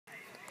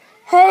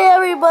Hey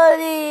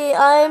everybody,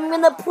 I'm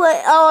gonna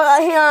play. Oh,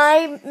 hang on,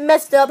 I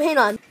messed up. Hang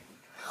on.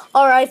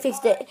 Alright, I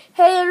fixed it.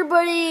 Hey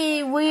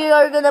everybody, we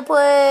are gonna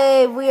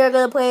play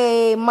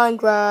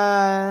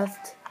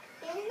Minecraft.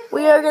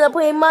 We are gonna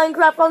play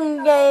Minecraft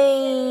on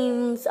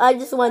games. I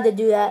just wanted to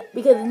do that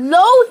because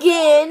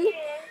Logan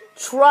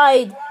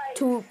tried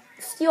to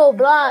steal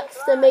blocks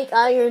to make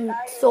iron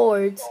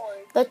swords.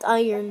 That's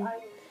iron,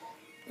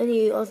 and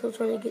he also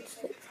tried to get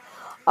sticks.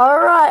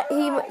 Alright,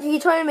 he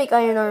tried to make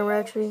iron armor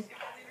actually.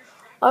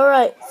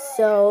 Alright,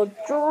 so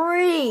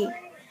 3,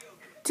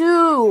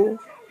 2,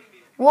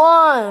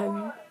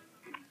 1,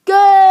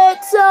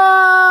 get some!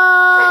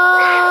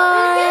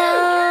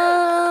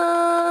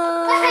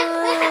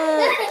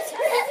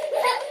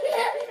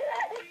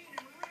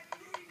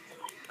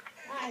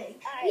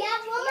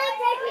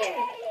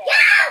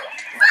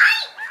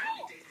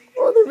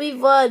 Oh, that'll be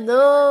fun.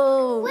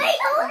 No. Wait,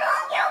 hold on,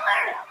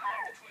 Gilbert.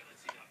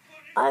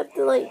 I have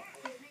to like.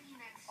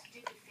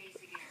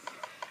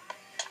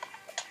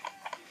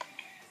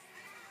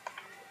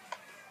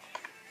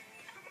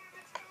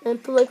 And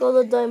put like all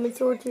the diamond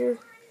swords here.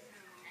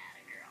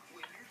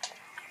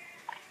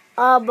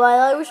 But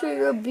I wish it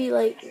would be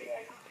like.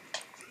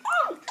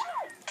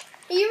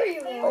 Here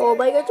you are. Oh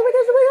my gosh! Oh my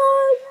gosh! Oh my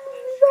gosh!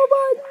 So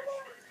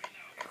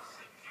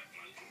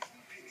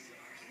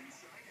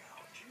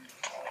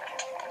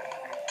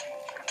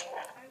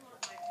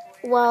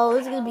much. Wow,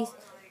 this is gonna be.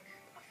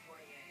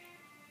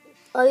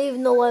 I don't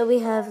even know why we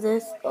have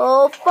this.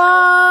 Oh fuck!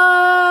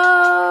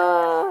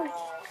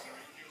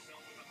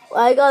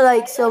 I got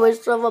like so much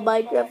stuff on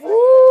Minecraft. Woo!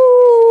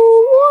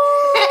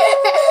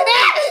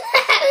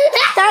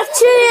 Stop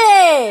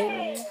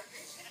cheating!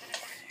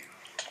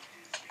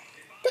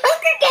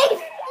 Hunger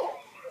Games!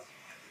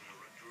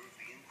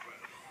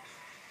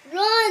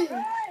 Run!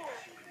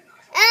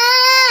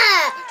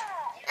 Ah!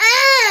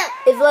 Ah!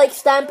 It's like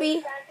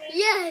Stampy.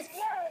 Yes!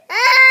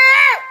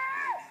 Ah!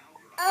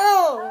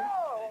 Oh!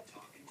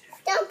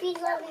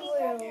 Stumpy's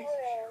everywhere.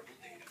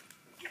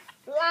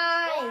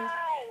 Fly!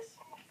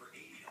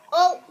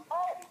 Oh!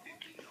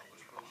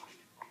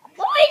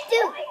 What do I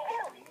do?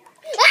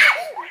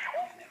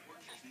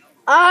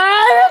 Ah!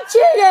 I'm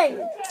cheating!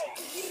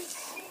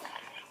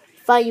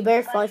 Fine, you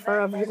better fly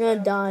forever. You're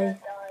gonna die.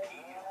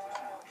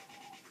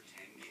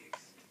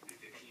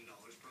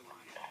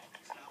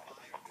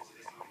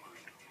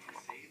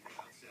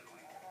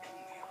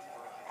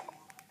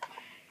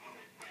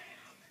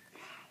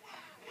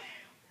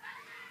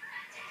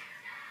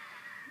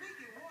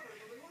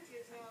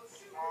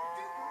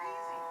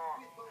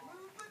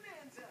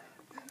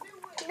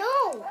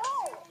 No!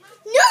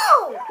 No!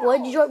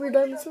 Why'd you drop your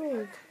diamond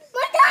sword?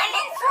 My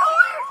diamond sword!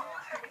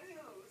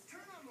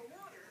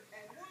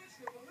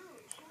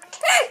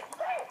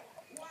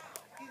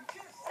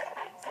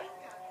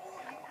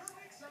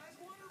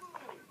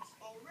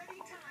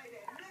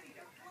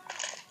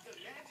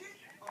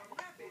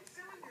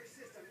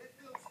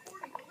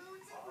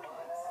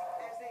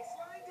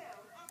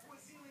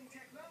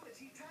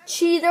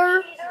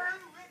 Cheater!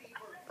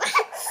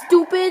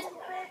 Stupid!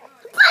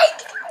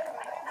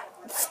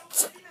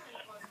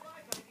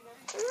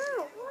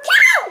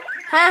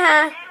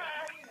 Haha!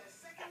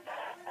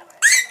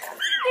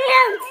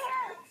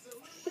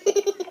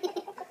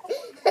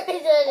 I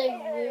don't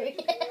agree.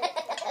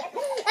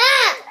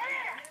 Ah!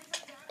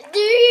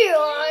 There you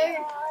are.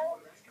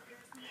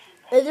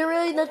 Is there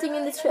really nothing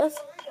in this chest?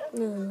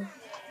 No.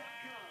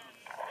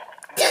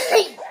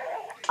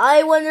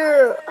 I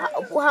wonder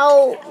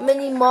how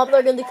many mobs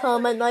are going to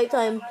come at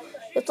nighttime.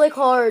 It's like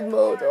hard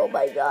mode. Oh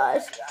my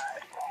gosh.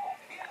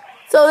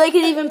 So they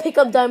can even pick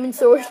up diamond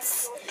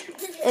swords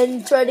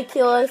and try to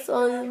kill us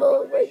on.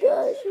 Oh my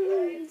gosh.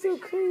 It's so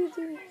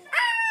crazy.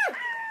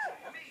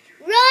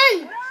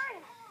 Run!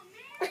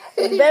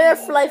 You better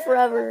fly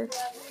forever.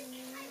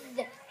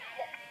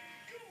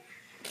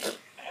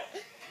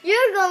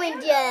 You're going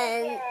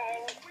to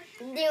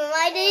do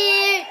my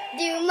dear,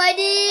 do my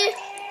dear,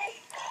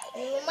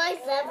 do my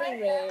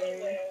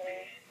everywhere.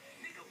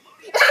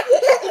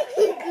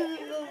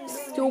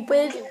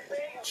 Stupid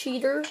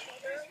cheater.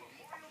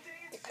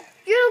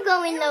 You're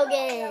going,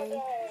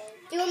 Logan.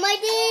 Do my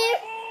dear,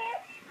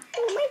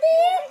 do my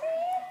dear,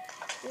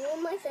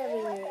 do my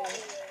everywhere.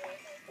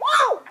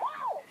 Whoa!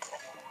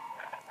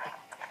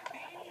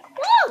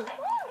 Whoa!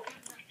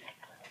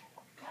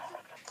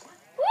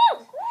 Whoa!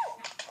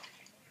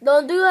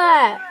 Don't do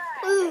that.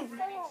 Ooh.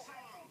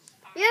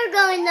 You're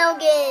going,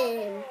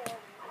 Logan.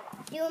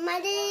 Do my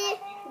dear,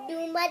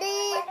 do my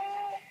dear,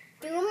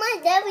 do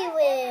my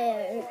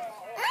everywhere.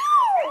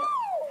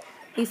 Ow!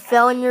 You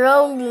fell on your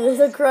own,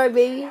 little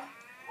crybaby.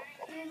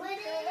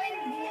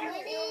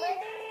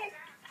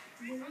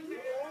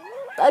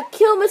 I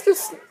kill Mr.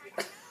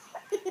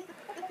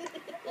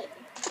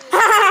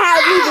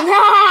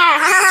 No!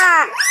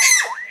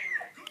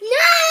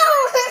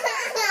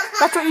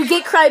 That's what you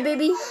get,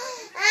 crybaby.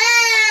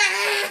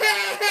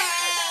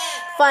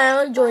 Fine,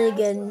 I'll join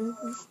again.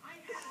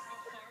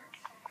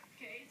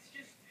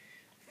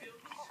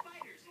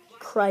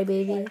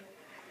 Crybaby.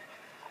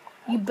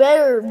 You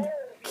better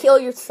kill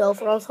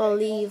yourself or else I'll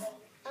leave.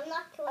 I'm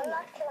not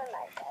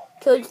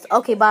killing myself.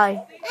 Okay,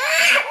 bye.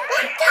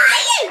 I'm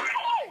dying!